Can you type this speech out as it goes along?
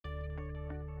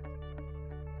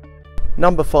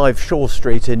Number 5 Shore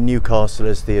Street in Newcastle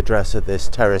is the address of this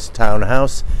terraced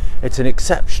townhouse. It's an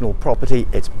exceptional property,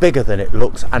 it's bigger than it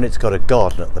looks, and it's got a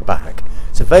garden at the back.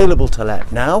 It's available to let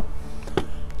now,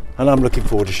 and I'm looking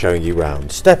forward to showing you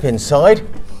round. Step inside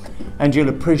and you'll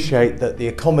appreciate that the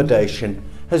accommodation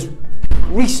has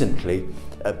recently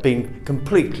been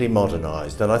completely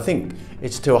modernised, and I think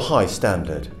it's to a high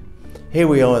standard. Here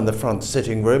we are in the front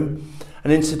sitting room,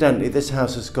 and incidentally this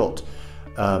house has got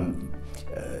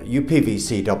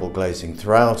upvc double glazing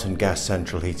throughout and gas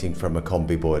central heating from a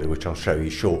combi boiler, which I'll show you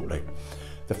shortly.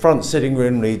 The front sitting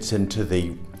room leads into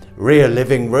the rear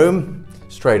living room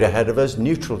straight ahead of us,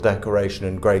 neutral decoration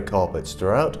and grey carpets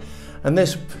throughout, and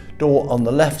this door on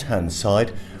the left hand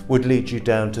side would lead you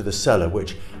down to the cellar,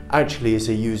 which actually is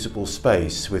a usable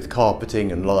space with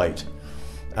carpeting and light,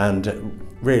 and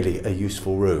really a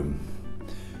useful room.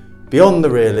 Beyond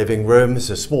the rear living room is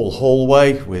a small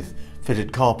hallway with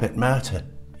fitted carpet mat, a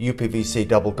upvc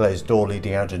double glazed door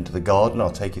leading out into the garden. I'll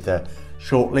take you there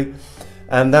shortly,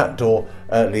 and that door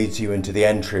leads you into the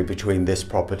entry between this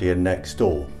property and next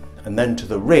door. And then to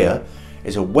the rear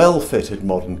is a well fitted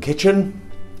modern kitchen.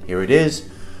 Here it is,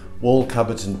 wall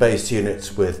cupboards and base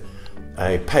units with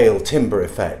a pale timber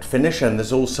effect finish, and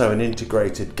there's also an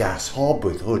integrated gas hob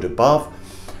with hood above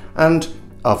and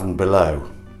oven below.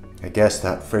 I guess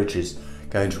that fridge is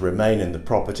going to remain in the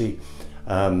property.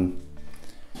 And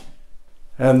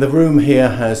the room here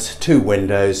has 2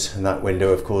 windows, and that window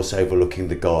of course overlooking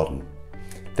the garden.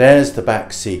 There's the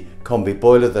Baxi combi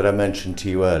boiler that I mentioned to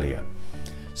you earlier.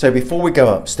 So before we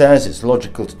go upstairs, it's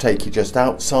logical to take you just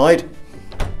outside.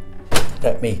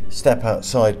 Let me step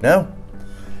outside now.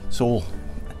 It's all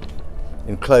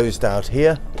enclosed out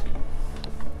here.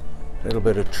 A little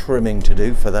bit of trimming to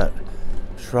do for that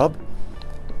shrub.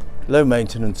 Low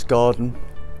maintenance garden,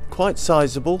 quite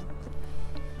sizable.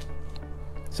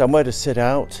 Somewhere to sit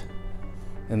out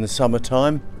in the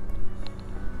summertime.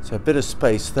 So a bit of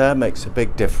space there makes a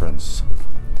big difference.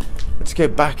 Let's go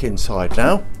back inside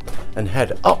now and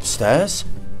head upstairs.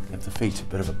 Give the feet a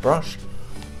bit of a brush.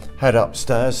 Head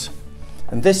upstairs,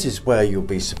 and this is where you'll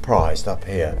be surprised up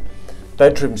here.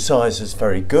 Bedroom size is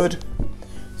very good.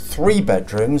 3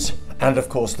 bedrooms, and of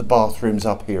course the bathroom's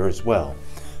up here as well.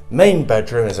 Main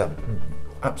bedroom is an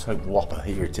absolute whopper.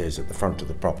 Here it is at the front of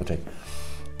the property.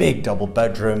 Big double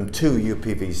bedroom, 2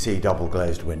 upvc double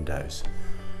glazed windows.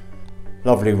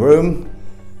 Lovely room.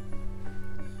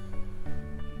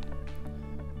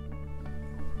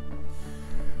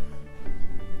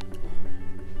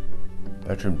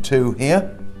 Bedroom 2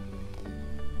 here.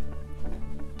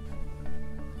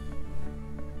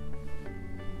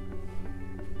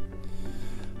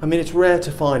 I mean, it's rare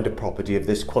to find a property of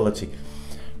this quality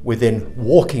within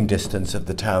walking distance of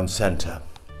the town centre,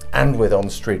 and with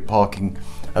on-street parking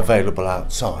available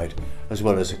outside, as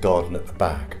well as a garden at the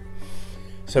back.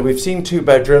 So we've seen 2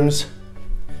 bedrooms.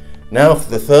 Now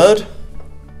for the third.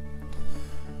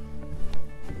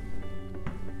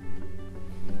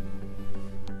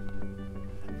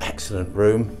 Excellent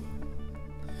room.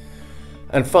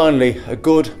 And finally, a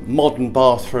good modern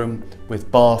bathroom with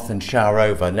bath and shower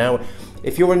over. Now,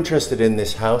 if you're interested in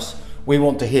this house, we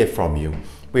want to hear from you.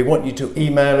 We want you to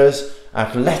email us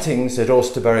at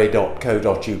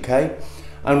lettings@austerberry.co.uk,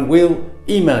 and we'll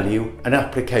email you an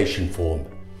application form.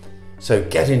 So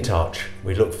get in touch.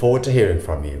 We look forward to hearing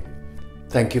from you.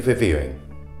 Thank you for viewing.